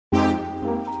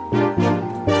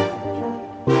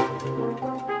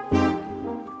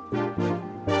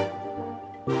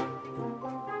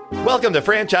Welcome to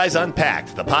Franchise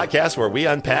Unpacked, the podcast where we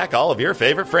unpack all of your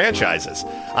favorite franchises.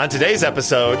 On today's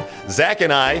episode, Zach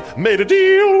and I made a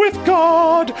deal with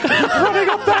God, running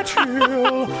up that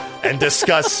hill, and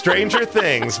discuss Stranger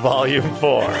Things Volume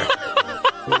 4.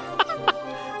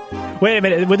 Wait a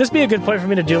minute, would this be a good point for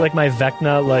me to do like my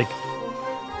Vecna, like...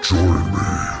 Join me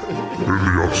in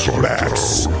the upside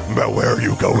Max, down. where are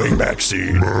you going,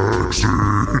 Maxine?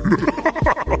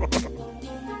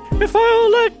 If I'll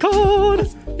let God,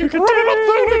 you can Run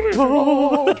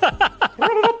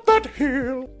up that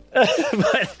hill.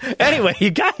 But anyway,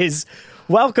 you guys,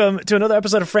 welcome to another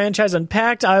episode of Franchise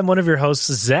Unpacked. I'm one of your hosts,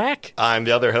 Zach. I'm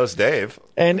the other host, Dave.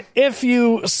 And if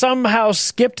you somehow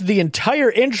skipped the entire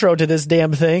intro to this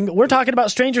damn thing, we're talking about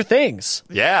Stranger Things.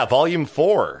 Yeah, Volume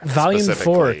 4. Volume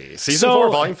 4. Season 4,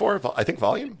 Volume 4? I think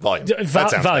Volume? Volume. That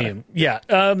sounds volume, better.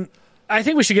 Yeah. I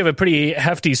think we should give a pretty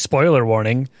hefty spoiler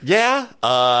warning. Yeah,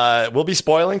 we'll be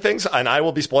spoiling things, and I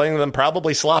will be spoiling them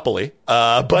probably sloppily,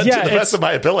 but to the best of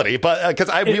my ability. But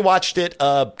because we watched it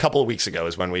a couple of weeks ago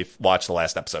is when we watched the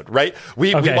last episode, right?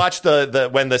 We watched the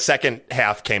when the second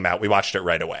half came out. We watched it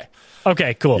right away.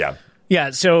 Okay, cool.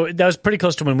 Yeah. So that was pretty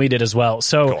close to when we did as well.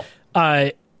 So,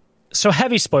 cool. So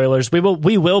heavy spoilers. We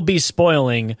will be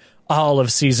spoiling all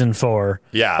of season 4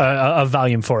 of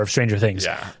volume 4 of Stranger Things.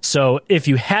 Yeah. So if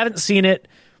you haven't seen it,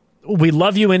 we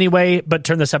love you anyway, but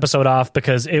turn this episode off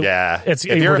because if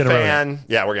you're a fan,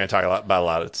 we're going to talk about a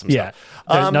lot of some stuff.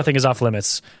 Nothing is off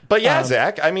limits. But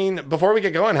Zach, I mean, before we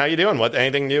get going, how you doing?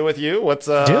 Anything new with you? What's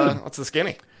the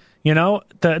skinny? You know,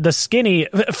 the skinny,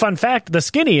 fun fact, the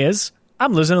skinny is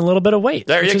I'm losing a little bit of weight.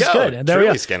 There you go. Good. There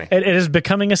Truly skinny. It is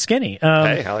becoming a skinny.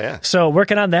 Hey, hell yeah. So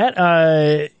working on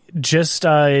that. Just,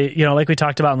 like we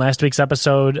talked about in last week's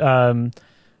episode,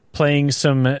 playing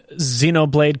some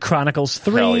Xenoblade Chronicles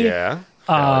 3. Hell yeah.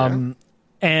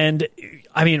 And,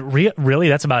 I mean, really,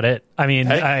 that's about it. I mean,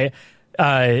 by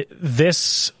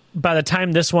the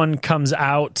time this one comes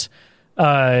out,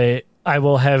 I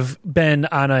will have been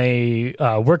on a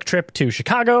work trip to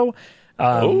Chicago.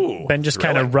 Been just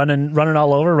kind of running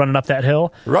all over, running up that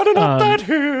hill. Running up that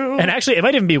hill. And actually, it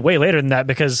might even be way later than that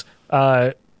because...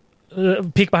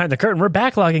 peek behind the curtain. We're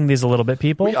backlogging these a little bit,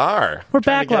 people. We are. We're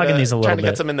backlogging these a little bit. Trying to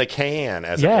get them in the can,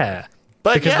 as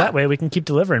but because that way we can keep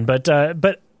delivering. But I'm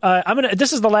gonna.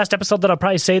 This is the last episode that I'll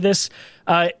probably say this.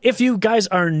 If you guys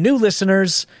are new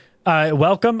listeners,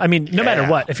 welcome. I mean, no matter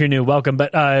what, if you're new, welcome.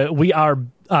 But we are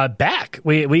back.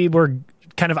 We were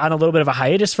kind of on a little bit of a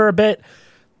hiatus for a bit.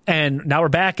 And now we're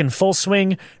back in full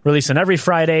swing, releasing every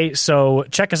Friday. So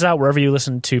check us out wherever you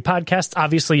listen to podcasts.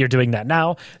 Obviously, you're doing that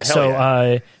now.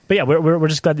 We're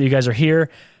just glad that you guys are here.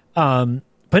 But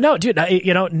no, dude,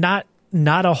 not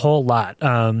a whole lot.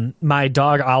 My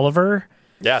dog Oliver,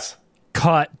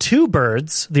 caught 2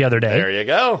 birds the other day. There you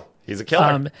go. He's a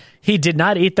killer. He did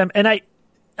not eat them, and I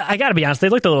got to be honest, they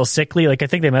looked a little sickly. Like I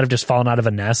think they might have just fallen out of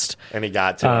a nest. And he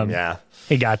got to him. Yeah.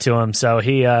 He got to him, so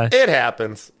he... it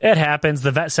happens. It happens.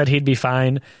 The vet said he'd be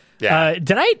fine. Yeah.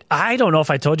 I don't know if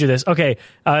I told you this. Okay,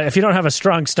 if you don't have a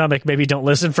strong stomach, maybe don't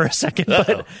listen for a second.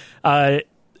 Uh-oh. But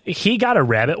he got a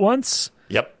rabbit once.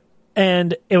 Yep.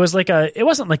 And it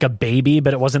wasn't like a baby,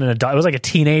 but it wasn't an adult. It was like a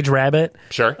teenage rabbit.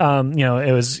 Sure.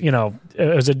 It was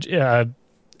a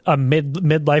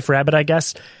midlife rabbit, I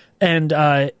guess.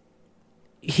 And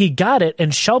he got it,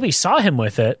 and Shelby saw him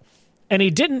with it. And he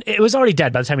didn't, it was already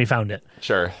dead by the time he found it.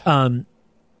 Sure. And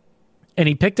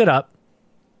he picked it up,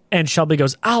 and Shelby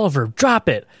goes, Oliver, drop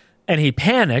it. And he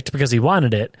panicked because he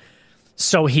wanted it.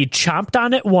 So he chomped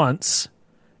on it once,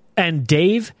 and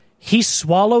Dave, he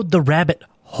swallowed the rabbit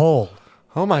whole.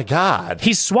 Oh my God.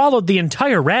 He swallowed the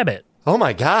entire rabbit. Oh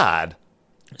my God.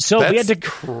 So That's we had to,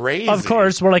 crazy. Of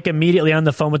course, we're like immediately on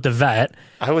the phone with the vet.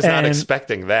 I was not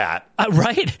expecting that.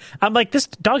 Right? I'm like, this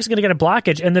dog's going to get a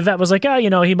blockage. And the vet was like,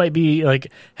 he might be like,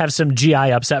 have some GI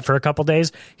upset for a couple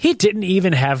days. He didn't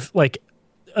even have like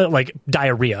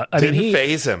diarrhea. Didn't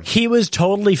faze him. He was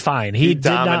totally fine. He did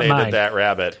dominated not mind that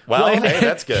rabbit. Well, hey,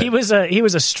 that's good. He was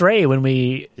a stray when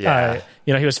we, he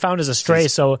was found as a stray.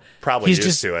 So probably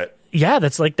used to it. Yeah.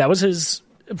 That was his,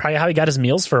 probably how he got his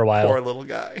meals for a while. Poor little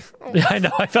guy. Oh. I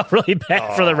know. I felt really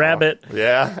bad for the rabbit.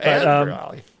 Yeah. And for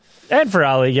Ollie. And for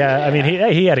Ollie, yeah. I mean,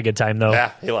 he had a good time, though.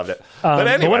 Yeah, he loved it. But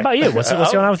anyway. But what about you? What's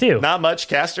going on with you? Not much.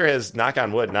 Caster has, knock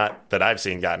on wood, not that I've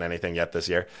seen, gotten anything yet this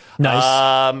year.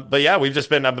 Nice. But yeah,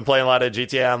 I've been playing a lot of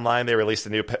GTA Online. They released a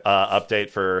new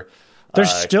update for... They're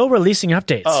still releasing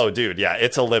updates. Oh, dude, yeah.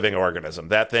 It's a living organism.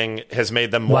 That thing has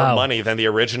made them more money than the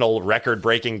original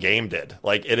record-breaking game did.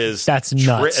 Like, it is... That's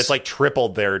nuts. It's like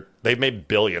tripled their... They've made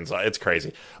billions. It's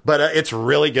crazy. But it's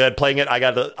really good. Playing it, I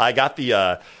got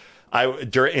the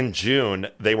In June,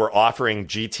 they were offering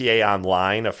GTA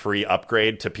Online, a free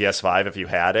upgrade to PS5 if you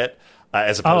had it.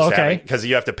 As opposed to having, because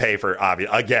you have to pay for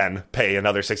pay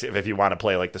another $60 if you want to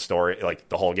play like the story, like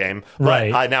the whole game.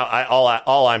 But right.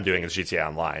 All I'm doing is GTA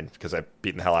Online because I've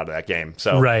beaten the hell out of that game.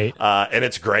 So right. And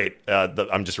it's great.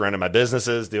 I'm just running my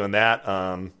businesses, doing that.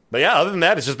 But yeah, other than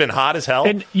that, it's just been hot as hell.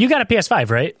 And you got a PS5,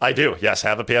 right? I do. Yes,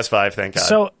 have a PS5. Thank God.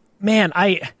 So man,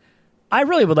 I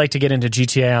really would like to get into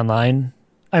GTA Online.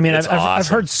 I mean, I've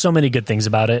heard so many good things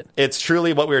about it. It's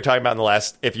truly what we were talking about in the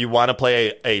last. If you want to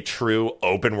play a true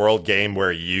open world game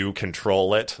where you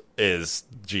control it, is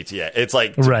GTA. It's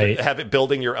like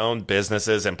building your own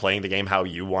businesses and playing the game how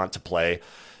you want to play.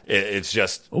 It's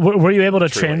just. Were you able to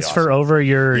transfer over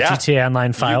your GTA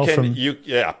Online file from?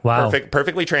 Wow.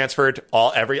 Perfectly transferred.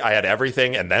 I had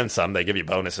everything and then some. They give you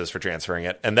bonuses for transferring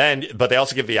it, but they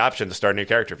also give the option to start a new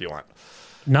character if you want.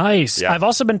 Nice. Yeah. I've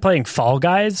also been playing Fall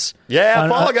Guys. Yeah,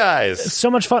 Fall Guys.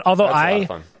 So much fun. Although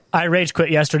I rage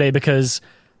quit yesterday because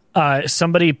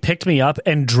somebody picked me up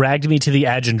and dragged me to the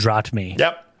edge and dropped me.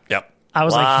 Yep. I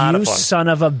was like, you son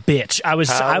of a bitch. I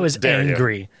was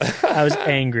angry. I was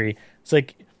angry. It's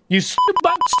like, you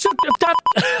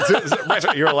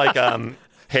You're like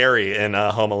Harry in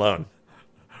Home Alone.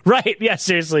 Right. Yeah,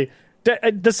 seriously.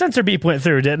 The sensor beep went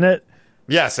through, didn't it?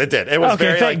 Yes, it did. It was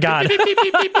very thank God. Beep, beep,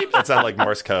 beep, beep, beep. It sounded like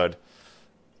Morse code.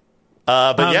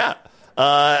 Other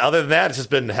than that, it's just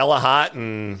been hella hot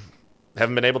and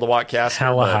haven't been able to walk cast.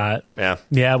 Hot. Yeah.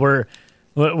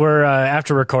 We're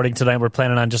after recording tonight, we're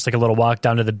planning on just like a little walk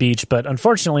down to the beach, but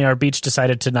unfortunately, our beach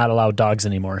decided to not allow dogs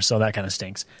anymore, so that kind of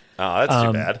stinks. Oh, that's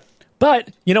too bad. But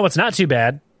you know what's not too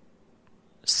bad?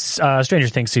 Stranger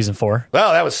Things season 4.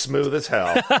 Well, that was smooth as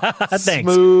hell.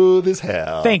 Thanks. Smooth as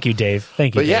hell. Thank you, Dave.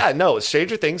 Thank you. But yeah, no,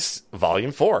 Stranger Things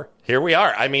volume 4. Here we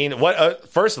are. I mean, what?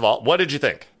 First of all, what did you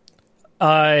think?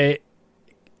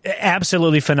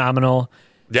 Absolutely phenomenal.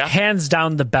 Yeah, hands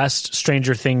down the best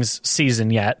Stranger Things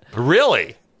season yet.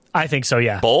 Really? I think so.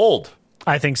 Yeah, bold.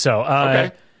 I think so.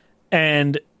 Okay,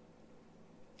 and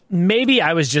maybe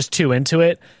I was just too into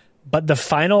it, but the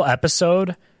final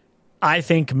episode, I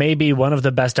think, maybe one of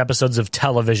the best episodes of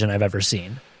television I've ever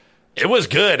seen. It was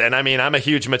good, and I mean, I'm a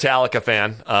huge Metallica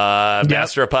fan.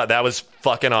 Master of Puppets, that was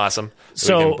fucking awesome.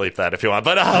 So, we can bleep that if you want,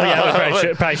 but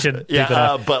we probably should.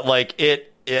 Yeah, but like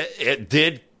it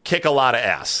did kick a lot of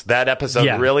ass. That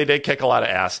episode really did kick a lot of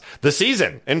ass. The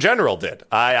season in general did.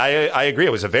 I agree.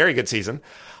 It was a very good season.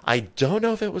 I don't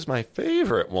know if it was my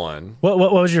favorite one. What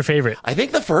was your favorite? I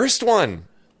think the first one.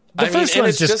 The first one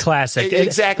is just classic.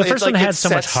 Exactly. The first one had so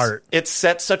much heart. It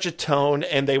set such a tone,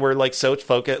 and they were like so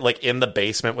focused, like in the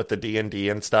basement with the D&D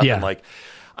and stuff. Yeah. And like,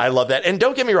 I love that. And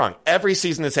don't get me wrong, every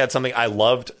season has had something. I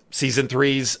loved season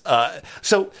 3's.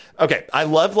 I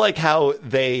love like how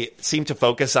they seem to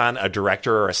focus on a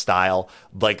director or a style.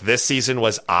 Like this season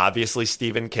was obviously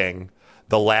Stephen King.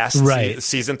 The last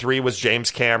season 3 was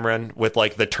James Cameron with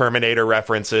like the Terminator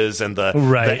references and the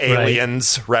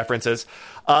aliens references.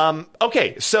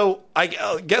 Okay, so I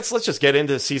guess let's just get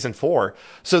into season 4.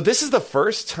 So this is the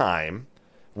first time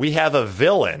we have a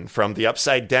villain from the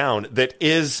Upside Down that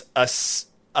is a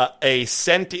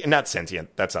sentient, not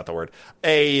sentient, that's not the word,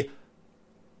 a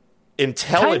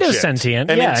intelligent. Kind of sentient,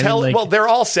 well, they're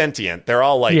all sentient. They're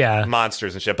all like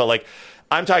monsters and shit, but like,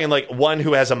 I'm talking like one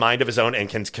who has a mind of his own and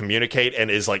can communicate and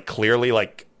is like clearly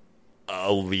like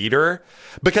a leader.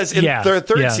 Because in the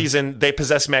third season, they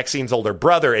possessed Maxine's older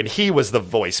brother, and he was the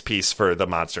voice piece for the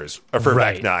monsters, or for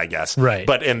Vecna, I guess. Right.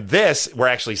 But in this, we're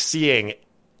actually seeing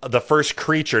the first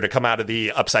creature to come out of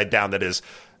the Upside Down that is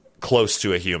close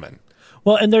to a human.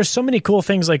 Well, and there's so many cool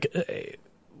things, like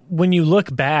when you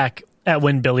look back at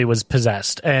when Billy was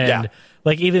possessed, and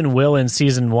like even Will in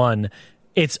season 1,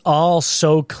 it's all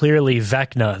so clearly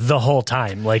Vecna the whole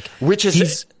time. Like, which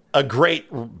is a great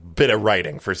bit of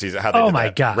writing for season. How they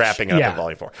did that, wrapping it up in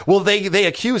volume 4. Well,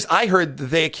 I heard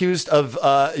they accused of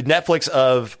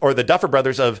Netflix or the Duffer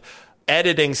Brothers of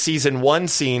editing season 1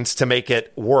 scenes to make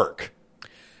it work.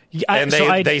 And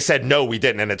they said no, we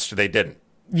didn't, and they didn't.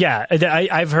 Yeah,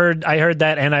 I heard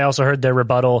that, and I also heard their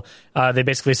rebuttal. They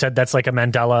basically said that's like a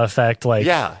Mandela effect. Like,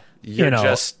 you're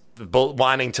just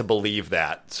wanting to believe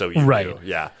that, so you do.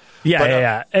 Yeah.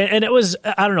 And it was,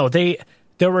 I don't know,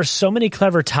 there were so many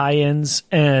clever tie-ins,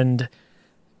 and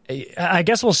I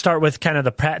guess we'll start with kind of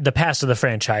the past of the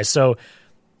franchise. So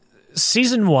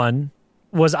season 1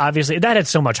 was obviously, that had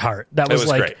so much heart. That was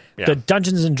like the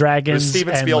Dungeons and Dragons. It was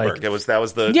Steven Spielberg. That was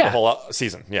the whole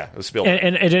season. Yeah, it was Spielberg.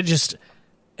 And it just,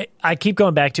 I keep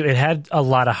going back to it had a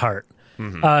lot of heart.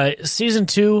 Mm-hmm. Season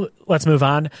 2, let's move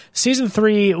on. Season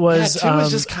 3 was... 2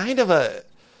 was just kind of a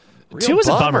real 2 was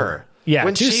bummer. a bummer. Yeah.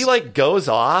 When she like goes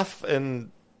off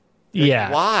and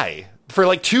yeah. Why? For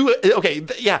like two, okay,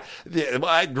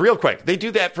 real quick. They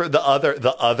do that for the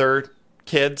other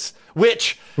kids,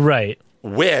 which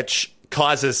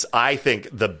causes, I think,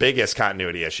 the biggest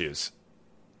continuity issues.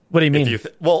 What do you mean?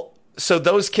 So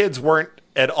those kids weren't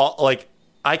at all like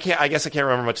I guess I can't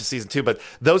remember much of season 2, but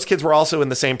those kids were also in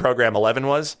the same program 11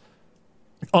 was.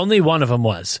 Only one of them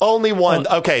was. Only one.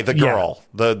 Okay, the girl,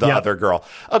 the other girl.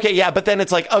 Okay, yeah, but then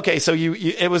it's like, okay, so you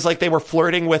it was like they were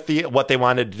flirting with what they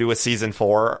wanted to do with season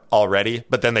 4 already,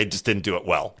 but then they just didn't do it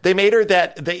well. They made her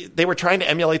that they were trying to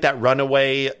emulate that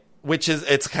Runaway, which is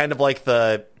it's kind of like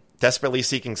the Desperately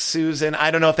Seeking Susan.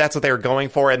 I don't know if that's what they were going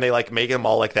for, and they like make them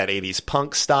all like that 80s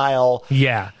punk style.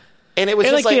 Yeah. And it was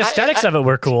just like the aesthetics of it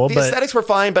were cool. The aesthetics were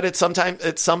fine, but at some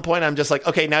point I'm just like,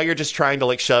 okay, now you're just trying to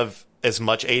like shove as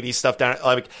much 80s stuff down.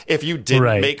 Like if you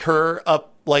didn't make her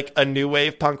up like a new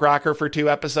wave punk rocker for 2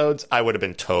 episodes, I would have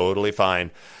been totally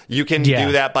fine. You can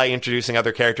do that by introducing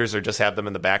other characters or just have them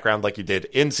in the background like you did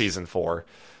in season 4.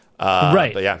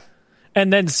 But yeah.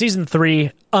 And then season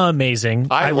 3, amazing.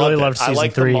 I really loved season 3. I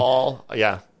like them all.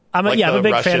 Yeah. I'm a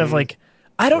big fan of like,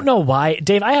 I don't know why,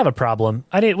 Dave. I have a problem.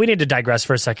 We need to digress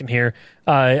for a second here.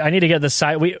 I need to get the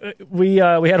side. We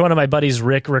had one of my buddies,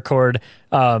 Rick, record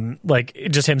like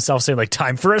just himself saying like,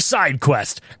 "Time for a side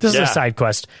quest." This is a side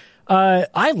quest.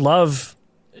 I love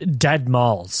dead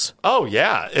malls. Oh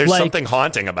yeah, there's something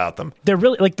haunting about them. They're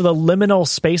really like the liminal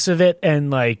space of it,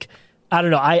 and like I don't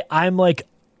know. I'm like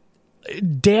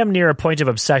damn near a point of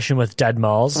obsession with dead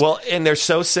malls. Well, and they're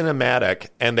so cinematic,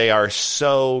 and they are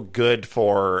so good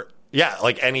for. Yeah,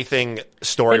 like anything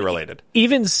story related.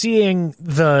 Even seeing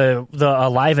the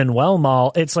Alive and Well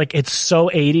mall, it's like it's so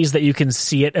 80s that you can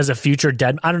see it as a future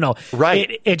dead. I don't know.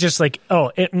 Right. It just like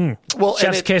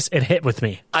Chef's Kiss. It hit with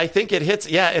me. I think it hits.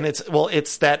 Yeah, and it's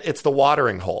the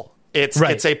watering hole.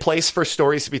 It's a place for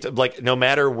stories to be like no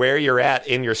matter where you're at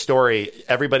in your story,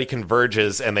 everybody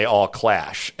converges and they all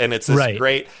clash, and it's this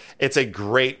great. It's a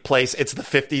great place. It's the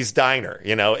 50s diner.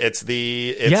 You know, it's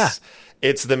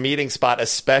the meeting spot,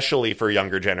 especially for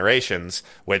younger generations,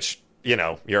 which, you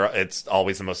know, it's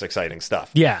always the most exciting stuff.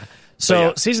 Yeah.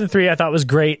 So season 3 I thought was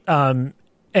great. And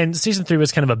season 3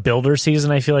 was kind of a builder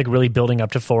season, I feel like, really building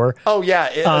up to 4. Oh, yeah.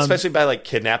 Especially by like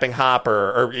kidnapping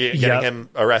Hopper or getting him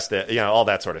arrested, you know, all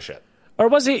that sort of shit. Or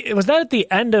was that at the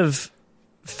end of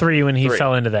 3 when he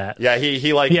fell into that? Yeah, he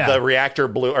the reactor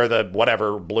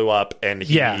blew up and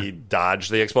he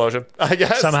dodged the explosion. I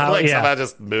guess somehow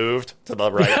just moved to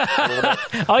the right. A little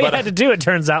bit. All you had to do, it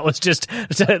turns out, was just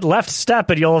left step,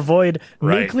 and you'll avoid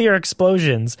nuclear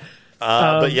explosions.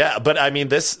 But I mean,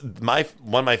 one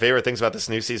of my favorite things about this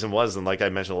new season was, and like I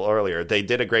mentioned a little earlier, they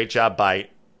did a great job by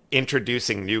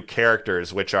introducing new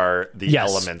characters, which are the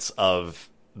elements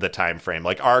of the time frame,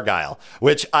 like Argyle,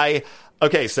 which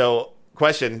so.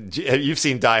 Question: you've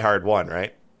seen Die Hard 1,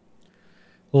 right?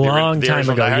 Long time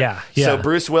ago, yeah. So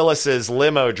Bruce Willis's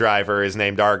limo driver is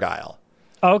named Argyle.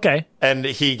 Oh, okay. And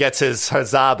he gets his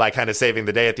huzzah by kind of saving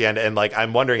the day at the end. And like,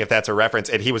 I'm wondering if that's a reference.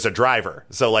 And he was a driver,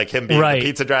 so like him being the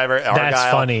pizza driver, Argyle.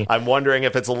 That's funny. I'm wondering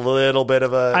if it's a little bit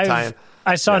of a tie-in.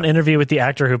 I saw an interview with the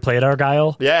actor who played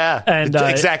Argyle. Yeah, and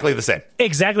exactly the same.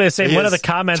 Exactly the same. One of the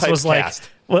comments was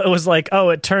like, "Oh,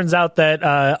 it turns out that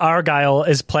Argyle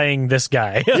is playing this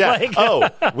guy." Yeah.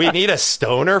 We need a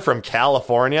stoner from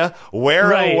California. Where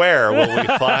will we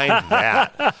find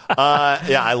that?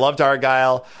 I loved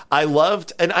Argyle.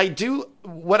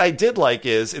 What I did like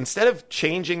is instead of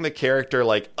changing the character,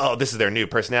 like, oh, this is their new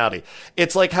personality.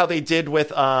 It's like how they did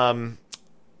with oh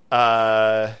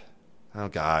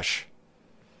gosh.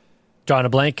 Drawing a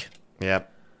blank.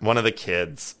 Yep. One of the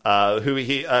kids who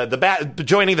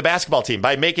joining the basketball team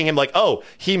by making him like, oh,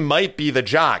 he might be the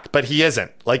jock, but he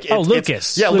isn't. Like,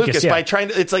 Lucas. Lucas. By trying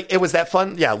to, it's like, it was that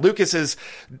fun. Yeah. Lucas's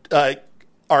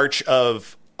arc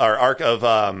of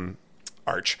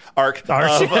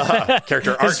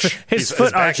character arch. His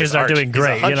foot arches are doing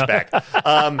great. He's a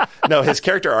hunchback. No, his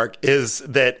character arc is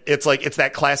that it's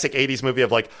that classic 80s movie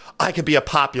of like, I could be a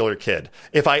popular kid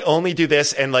if I only do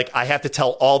this, and like I have to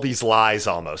tell all these lies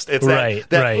almost. It's right.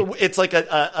 It's like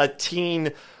a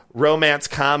teen romance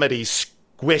comedy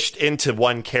squished into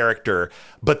one character,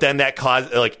 but then that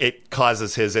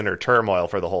causes his inner turmoil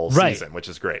for the whole season, which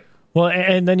is great. Well,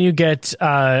 and then you get,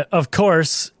 of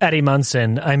course, Eddie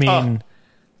Munson. I mean,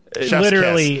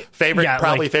 literally favorite,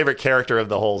 probably favorite character of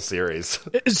the whole series.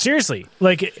 Seriously,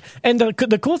 like, and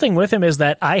the cool thing with him is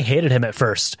that I hated him at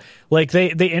first. Like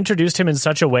they introduced him in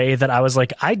such a way that I was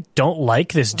like, I don't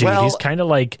like this dude. Well, he's kind of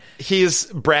like he's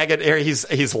bragging.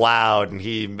 He's loud, and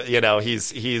he's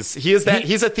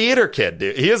a theater kid,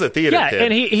 dude. He is a theater kid. Yeah,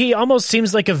 and he almost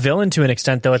seems like a villain to an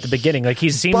extent, though. At the beginning, like he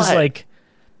seems like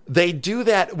they do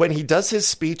that when he does his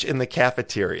speech in the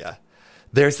cafeteria.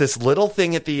 There's this little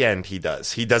thing at the end he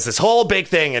does. He does this whole big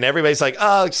thing, and everybody's like,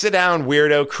 oh, sit down,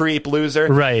 weirdo, creep,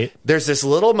 loser. Right. There's this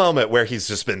little moment where he's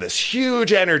just been this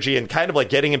huge energy and kind of like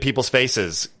getting in people's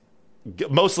faces,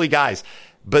 mostly guys.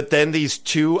 But then these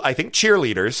two, I think,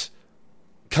 cheerleaders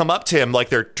come up to him like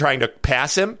they're trying to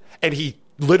pass him, and he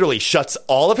literally shuts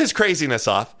all of his craziness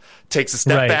off, takes a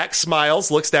step back,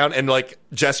 smiles, looks down, and like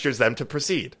gestures them to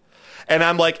proceed. And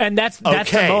I'm like, and that's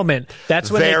the moment. That's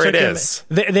when there they took it him. is.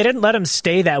 They didn't let him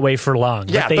stay that way for long.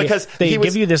 Yeah, because they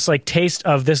give you this like taste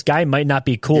of this guy might not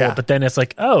be cool, but then it's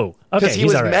like, oh, okay, because he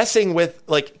was messing with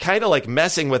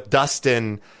messing with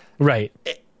Dustin, right?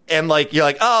 And like you're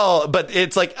like, oh, but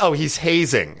it's like, oh, he's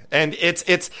hazing, and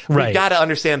it's we've got to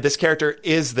understand this character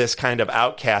is this kind of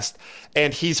outcast.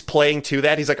 And he's playing to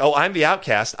that. He's like, oh, I'm the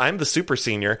outcast. I'm the super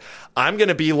senior. I'm going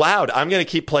to be loud. I'm going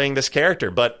to keep playing this character,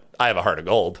 but I have a heart of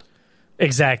gold.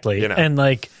 Exactly. And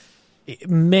like,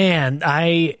 man,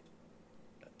 I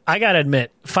gotta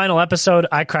admit, final episode,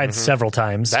 I cried several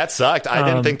times. That sucked. I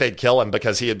didn't think they'd kill him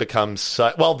because he had become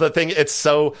well, the thing,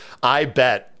 I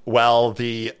bet,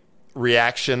 the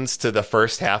reactions to the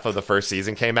first half of the first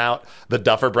season came out, the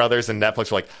Duffer Brothers and Netflix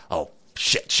were like, oh,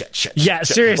 shit. Yeah,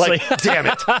 seriously. Like, damn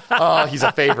it. Oh, he's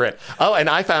a favorite. Oh, and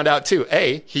I found out too,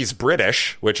 he's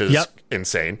British, which is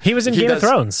insane. He was in Game of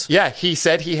Thrones. Yeah, he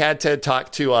said he had to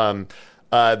talk to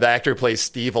the actor who plays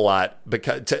Steve a lot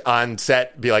because on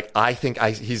set be like, I think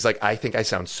I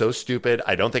sound so stupid.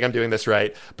 I don't think I'm doing this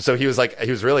right. So he was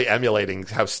really emulating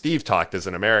how Steve talked as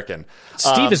an American.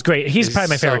 Steve is great. He's probably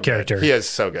my favorite character. He is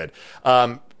so good.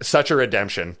 Such a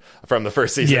redemption from the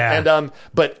first season. Yeah. And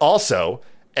but also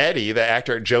Eddie, the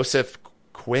actor, Joseph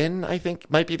Quinn, I think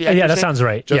might be the actor's Yeah, that name. sounds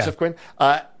right. Joseph Quinn.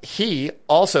 He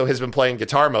also has been playing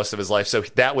guitar most of his life, so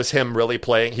that was him really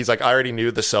playing. He's like, I already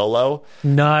knew the solo.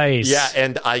 Nice. Yeah,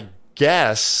 and I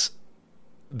guess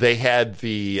they had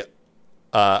the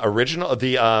original.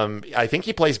 I think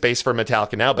he plays bass for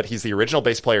Metallica now, but he's the original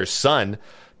bass player's son.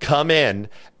 Come in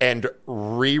and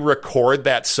re-record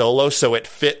that solo so it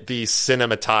fit the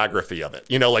cinematography of it.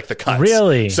 You know, like the cuts.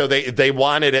 Really? So they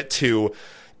wanted it to.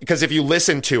 Because if you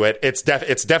listen to it, it's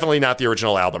definitely not the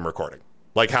original album recording,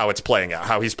 like how it's playing out,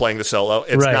 how he's playing the solo.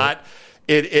 It's not.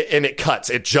 And it cuts,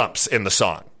 it jumps in the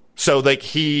song. So like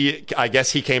I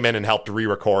guess he came in and helped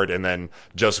re-record, and then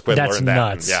Joseph Quinn learned that.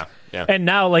 Nuts. And, yeah. And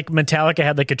now like Metallica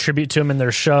had like a tribute to him in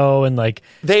their show, and like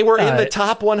they were in the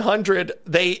top 100.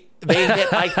 They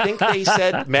hit, I think they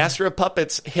said Master of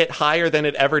Puppets hit higher than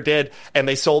it ever did, and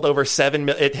they sold over 7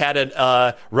 million. It had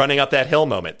a Running Up That Hill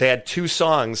moment. They had 2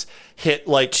 songs hit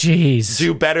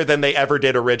do better than they ever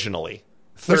did originally.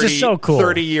 Which is so cool.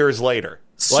 30 years later.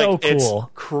 So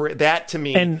cool. That to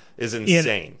me is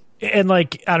insane. And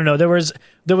like, I don't know, there was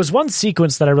one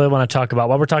sequence that I really want to talk about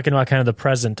while we're talking about kind of the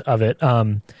present of it.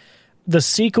 The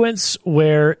sequence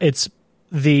where it's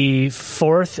the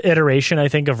 4th iteration, I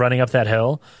think, of Running Up That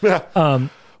Hill. Yeah. Running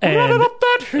up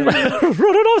that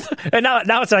hill. And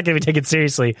now it's not going to be taken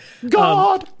seriously.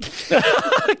 God.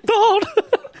 God.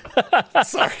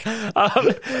 Sorry.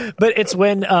 But it's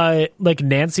when like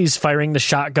Nancy's firing the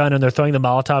shotgun and they're throwing the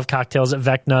Molotov cocktails at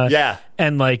Vecna. Yeah.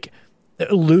 And like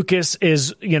Lucas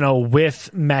is, with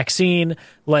Maxine.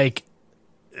 Like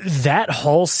that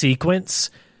whole sequence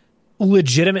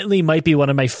legitimately might be one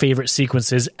of my favorite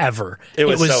sequences ever. It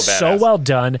was so well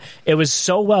done. It was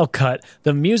so well cut.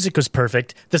 The music was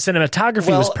perfect. The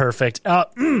cinematography was perfect. It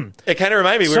kind of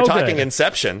reminded me, we were talking good.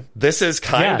 Inception. This is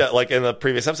kind of like in the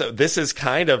previous episode. This is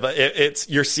kind of it's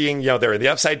you're seeing, they're in the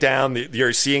upside down.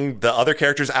 You're seeing the other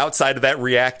characters outside of that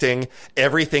reacting.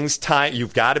 Everything's timed.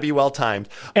 You've got to be well timed.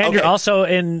 And you're also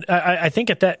in. I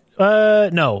think at that.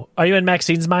 No. Are you in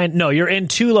Maxine's mind? No, you're in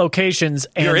 2 locations.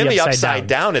 And you're in the upside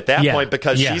down at that point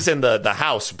because Yeah. she's in the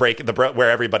house where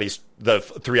the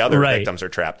 3 other victims are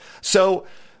trapped. So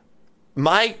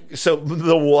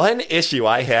the one issue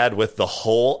I had with the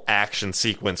whole action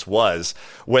sequence was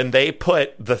when they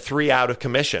put the 3 out of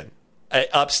commission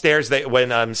upstairs.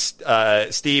 When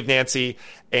Steve, Nancy,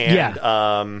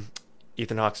 and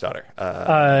Ethan Hawke's daughter.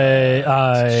 Robin.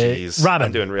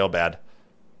 I'm doing real bad.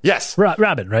 Yes.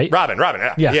 Robin, right? Robin,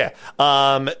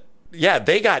 yeah.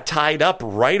 They got tied up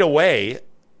right away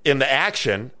in the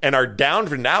action and are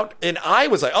down and out. And I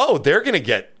was like, oh, they're going to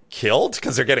get killed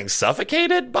because they're getting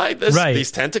suffocated by these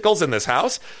tentacles in this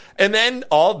house. And then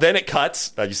it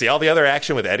cuts. You see all the other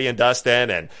action with Eddie and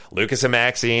Dustin and Lucas and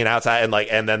Maxine outside,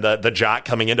 and then the jock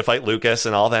coming in to fight Lucas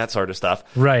and all that sort of stuff.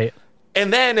 Right.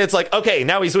 And then it's like, okay,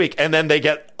 now he's weak, and then they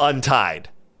get untied.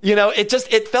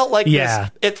 It felt like this.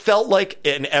 It felt like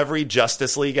in every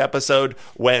Justice League episode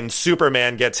when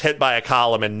Superman gets hit by a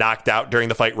column and knocked out during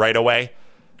the fight right away.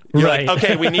 You're like,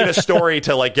 okay, we need a story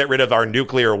to like get rid of our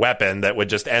nuclear weapon that would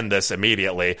just end this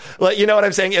immediately. Like, you know what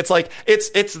I'm saying? It's like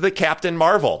it's the Captain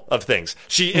Marvel of things.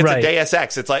 It's a Deus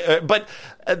Ex. It's like, but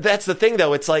that's the thing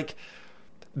though. It's like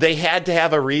they had to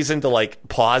have a reason to like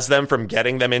pause them from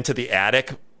getting them into the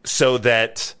attic so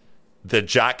that the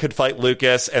jock could fight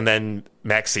Lucas and then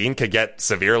Maxine could get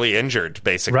severely injured,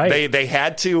 basically. Right. They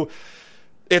had to.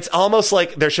 It's almost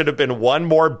like there should have been one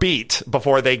more beat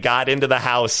before they got into the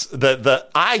house. And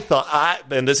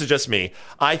this is just me,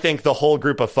 I think the whole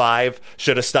group of 5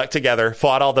 should have stuck together,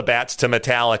 fought all the bats to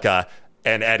Metallica,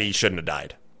 and Eddie shouldn't have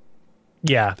died.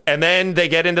 Yeah. And then they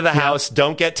get into the house,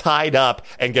 don't get tied up,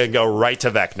 and go right to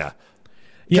Vecna.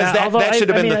 Because that should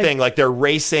have been the thing. Like, they're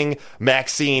racing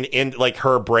Maxine in, like,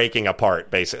 her breaking apart,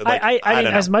 basically. Like, I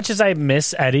mean, as much as I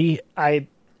miss Eddie, I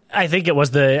think it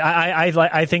was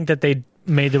I think that they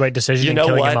made the right decision in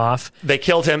killing him off. They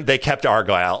killed him. They kept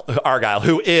Argyle,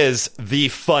 who is the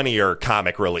funnier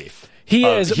comic relief. He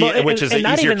is. Which is an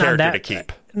easier character to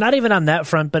keep. Not even on that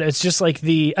front, but it's just like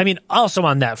also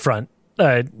on that front,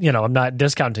 I'm not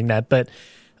discounting that, but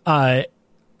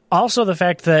also the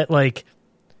fact that, like,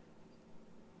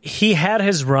 he had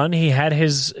his run, he had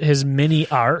his mini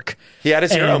arc. He had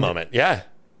his hero moment, yeah.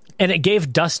 And it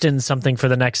gave Dustin something for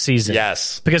the next season.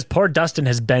 Yes. Because poor Dustin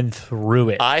has been through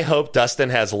it. I hope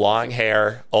Dustin has long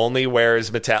hair, only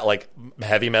wears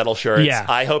heavy metal shirts. Yeah.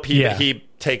 I hope he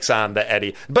takes on the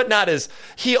Eddie. But not as...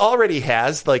 He already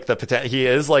has, like, the potential... He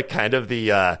is, like, kind of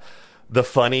the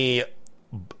funny...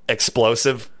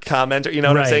 explosive commenter, you know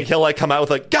what I'm saying? He'll like come out with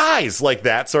like, guys, like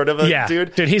that sort of a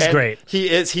dude. He's great.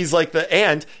 He's like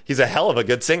and he's a hell of a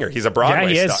good singer. He's a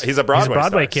Broadway star. He's a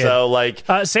Broadway kid. So like,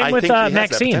 same with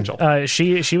Maxine.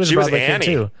 She was a Broadway kid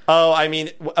too. Oh, I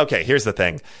mean, okay, here's the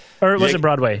thing. Or was it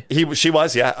Broadway? She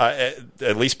was,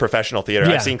 at least professional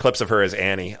theater. I've seen clips of her as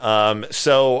Annie.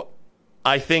 So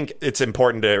I think it's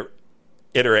important to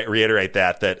reiterate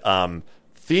that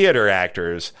theater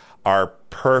actors are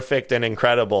perfect and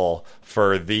incredible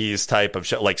for these type of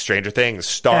shows, like Stranger Things,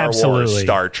 Star Wars,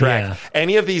 Star Trek.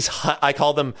 Any of these, I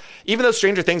call them, even though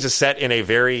Stranger Things is set in a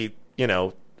very,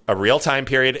 a real time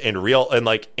period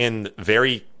in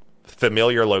very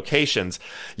familiar locations,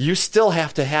 you still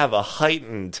have to have a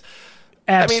heightened...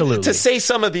 Absolutely. I mean, to say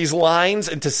some of these lines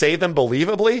and to say them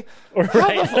believably, what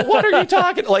are you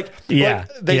talking?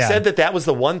 They said that was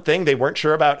the one thing they weren't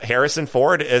sure about Harrison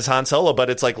Ford as Han Solo, but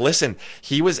it's like, listen,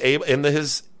 he was able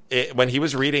when he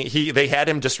was reading, they had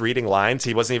him just reading lines.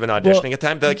 He wasn't even auditioning at the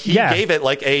time. Gave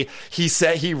it he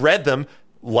said he read them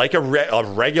like a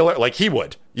regular, like he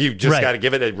would. You just got to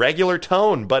give it a regular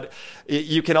tone, but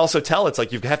you can also tell it's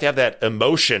like you have to have that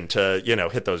emotion to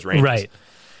hit those ranges.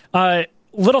 Right.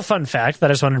 Little fun fact that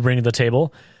I just wanted to bring to the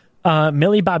table: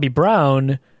 Millie Bobby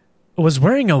Brown was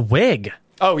wearing a wig.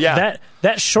 Oh yeah,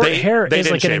 that short hair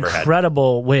is like an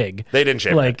incredible wig. They didn't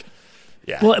shave her.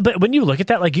 Yeah. Well, but when you look at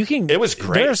that, like, you can. It was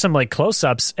great. There are some like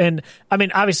close-ups, and I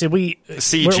mean, obviously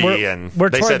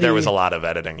CG, they said there was a lot of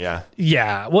editing. Yeah.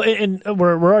 Yeah. Well, and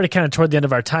we're already kind of toward the end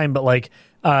of our time, but like,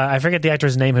 I forget the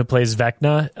actor's name who plays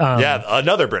Vecna.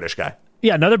 Another British guy.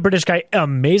 Yeah, another British guy,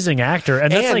 amazing actor,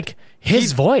 and that's like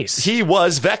his voice. He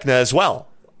was Vecna as well.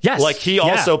 Yes, like he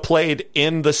also played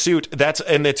in the suit.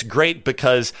 And it's great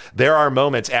because there are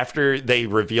moments after they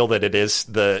reveal that it is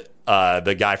the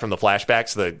guy from the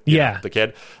flashbacks, the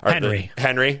kid, or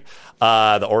Henry,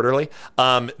 the orderly.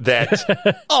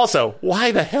 That also, why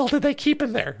the hell did they keep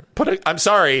him there? I'm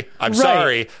sorry.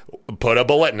 Put a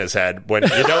bullet in his head when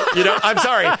you don't. I'm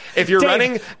sorry. If you're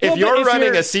running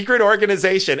a secret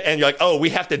organization and you're like, oh, we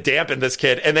have to dampen this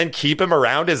kid and then keep him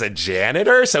around as a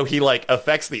janitor so he like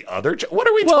affects the other. What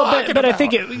are we talking about? But I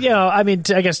think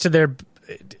I guess to their.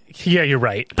 Yeah, you're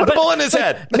right. Put a bullet in his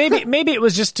head. maybe it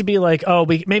was just to be like,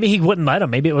 maybe he wouldn't let him.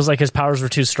 Maybe it was like his powers were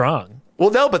too strong.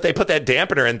 Well, no, but they put that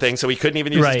dampener in thing so he couldn't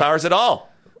even use his powers at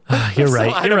all. You're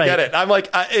right. I don't get it. I'm like,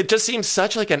 it just seems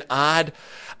such like an odd.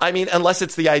 I mean, unless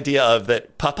it's the idea of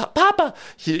that Papa.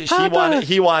 He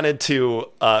wanted to.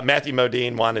 Matthew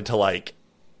Modine wanted to like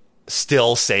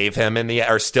still save him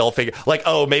or still figure like,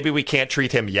 oh, maybe we can't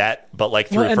treat him yet, but like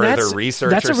through further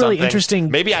research. That's or a really something.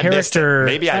 Interesting. Maybe character.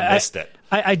 I missed it.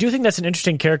 I do think that's an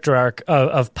interesting character arc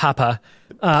of Papa.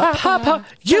 Papa,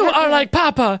 you are like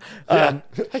Papa. Yes.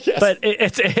 But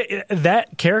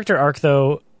that character arc,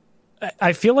 though,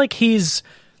 I feel like he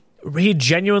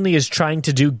genuinely is trying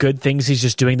to do good things. He's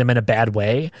just doing them in a bad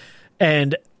way.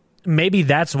 And maybe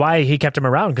that's why he kept him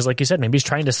around. Because like you said, maybe he's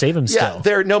trying to save him still.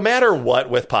 Yeah, no matter what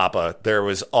with Papa, there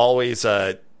was always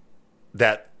that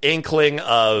inkling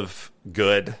of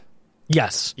good.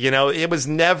 Yes. It was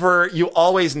never, you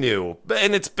always knew.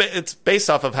 And it's based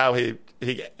off of how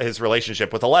his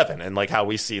relationship with Eleven and like how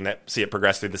we see it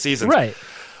progress through the seasons. Right.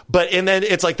 And then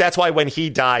it's like, that's why when he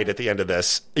died at the end of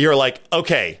this, you're like,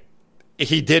 okay,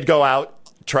 he did go out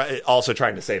also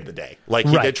trying to save the day. Like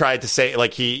he did try to say,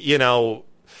 like no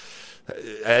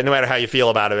matter how you feel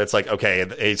about it, it's like, okay,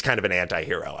 he's kind of an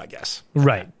anti-hero, I guess.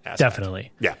 Right.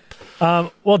 Definitely. Yeah.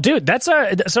 Well, dude,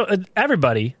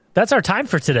 everybody, that's our time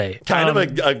for today. Kind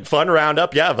of a fun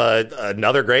roundup. Yeah. Of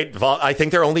another great, I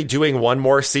think they're only doing one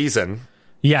more season.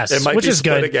 Yes, it might which be is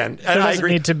split good. again. There doesn't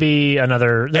need to be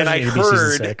another. And I heard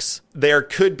season 6. There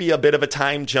could be a bit of a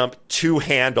time jump to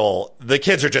handle. The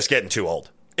kids are just getting too old.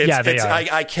 They are.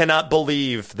 I cannot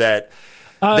believe that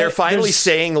they're finally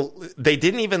saying they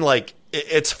didn't even like.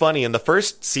 It's funny in the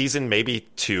first season, maybe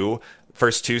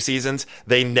first 2 seasons,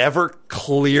 they never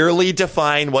clearly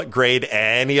define what grade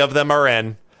any of them are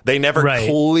in. They never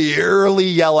clearly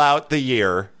yell out the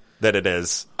year that it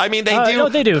is. I mean, they do. No,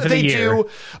 they do for the year. Do,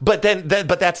 but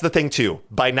but that's the thing too.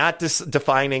 By not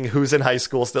defining who's in high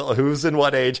school still, who's in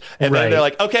what age, and then they're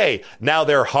like, okay, now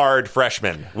they're hard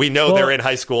freshmen. We know they're in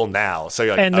high school now. So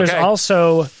you're like, and there's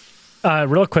also,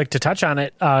 real quick to touch on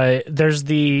it. There's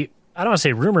I don't want to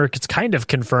say rumor, it's kind of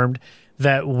confirmed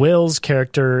that Will's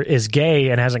character is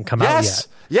gay and hasn't come out yet.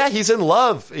 Yeah, he's in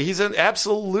love. He's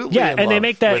absolutely in love. Yeah, and they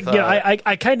make that. With,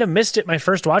 I kind of missed it my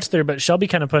first watch there, but Shelby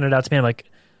kind of pointed out to me. I'm like,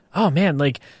 oh man,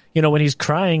 like when he's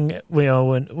crying,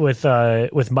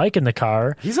 with Mike in the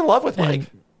car, he's in love with Mike.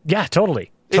 Yeah, totally.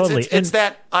 It's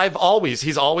that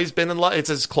he's always been in love. It's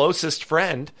his closest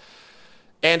friend,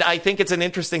 and I think it's an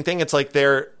interesting thing. It's like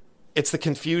it's the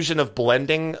confusion of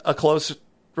blending a close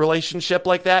relationship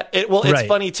like that. It's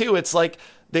funny too. It's like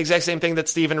the exact same thing that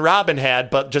Steve and Robin had,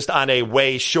 but just on a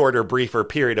way shorter, briefer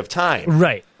period of time.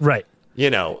 Right.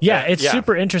 It's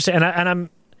super interesting, and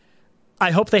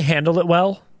I hope they handle it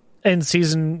well in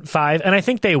season 5, and I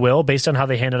think they will, based on how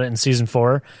they handled it in season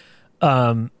 4.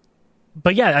 But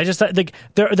yeah, I just think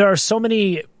there are so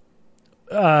many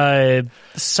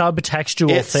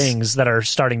subtextual things that are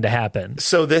starting to happen.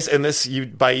 So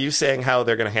by you saying how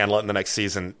they're going to handle it in the next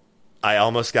season, I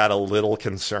almost got a little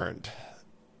concerned.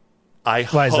 Why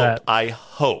is that? I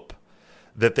hope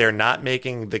that they're not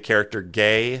making the character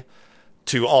gay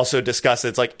to also discuss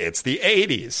it's like it's the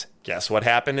 80s. Guess what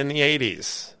happened in the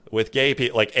 80s with gay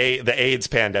people? Like the AIDS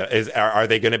pandemic. Are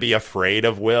they going to be afraid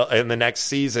of Will in the next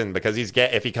season because he's gay?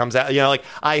 If he comes out, like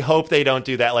I hope they don't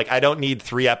do that. Like I don't need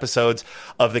 3 episodes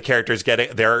of the characters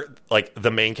getting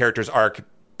the main character's arc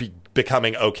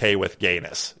becoming okay with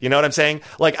gayness. You know what I'm saying?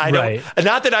 Like I don't.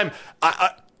 Not that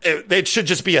it should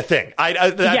just be a thing.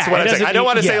 That's what I'm saying. I don't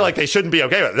want to say like they shouldn't be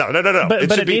okay with it. No.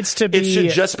 But it needs to be. It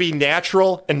should just be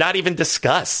natural and not even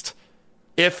discussed.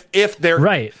 If they're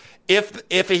right.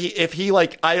 If he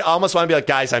like, I almost want to be like,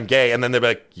 guys, I'm gay, and then they'll be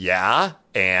like, yeah,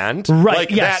 and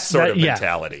that sort of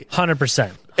mentality,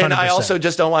 100%. And I also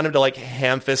just don't want him to like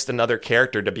ham fist another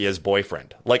character to be his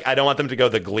boyfriend. Like I don't want them to go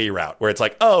the Glee route where it's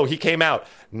like, oh, he came out,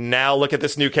 now look at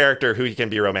this new character who he can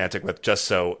be romantic with, just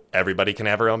so everybody can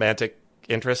have a romantic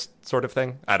interest, sort of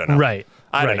thing. I don't know. Right.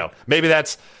 I don't know. Maybe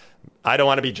that's. I don't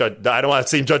want to be I don't want to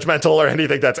seem judgmental or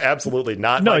anything. That's absolutely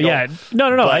not. No, my goal. Yeah,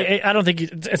 no. I don't think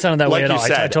it's not that way at all.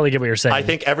 Said, I totally get what you're saying. I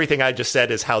think everything I just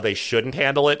said is how they shouldn't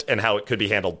handle it and how it could be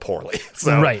handled poorly.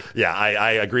 So, yeah,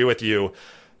 I agree with you.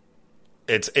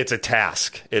 It's a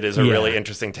task. It is a really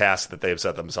interesting task that they've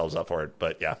set themselves up for it.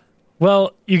 But yeah.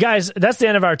 Well, you guys, that's the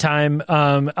end of our time.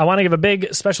 I want to give a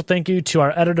big special thank you to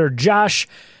our editor, Josh.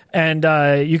 And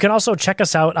you can also check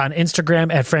us out on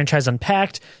Instagram at Franchise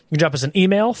Unpacked. You can drop us an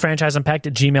email,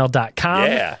 franchiseunpacked@gmail.com.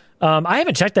 Yeah. I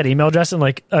haven't checked that email address in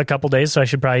like a couple days, so I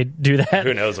should probably do that.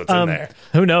 Who knows what's in there?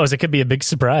 Who knows? It could be a big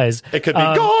surprise. It could be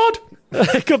God.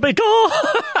 It could be God.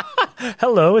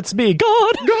 Hello, it's me,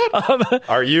 God. God.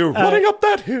 Are you running up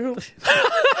that hill?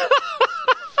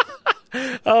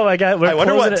 Oh my God! I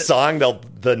wonder what song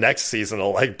the next season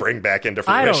will like bring back into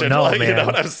fruition. I don't know, man. You know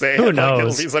what I'm saying? Who knows? Like,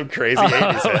 it'll be some crazy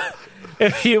 80s hit.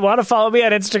 If you want to follow me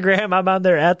on Instagram, I'm on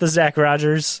there at the Zach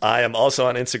Rogers. I am also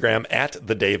on Instagram at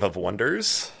the Dave of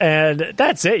Wonders. And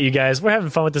that's it, you guys. We're having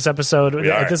fun with this episode. We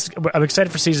are. I'm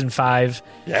excited for season 5.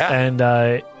 Yeah. And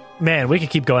man, we could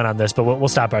keep going on this, but we'll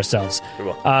stop ourselves. We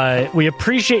will. We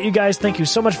appreciate you guys. Thank you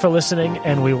so much for listening,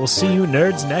 and we will see you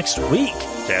nerds next week.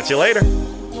 Catch you later.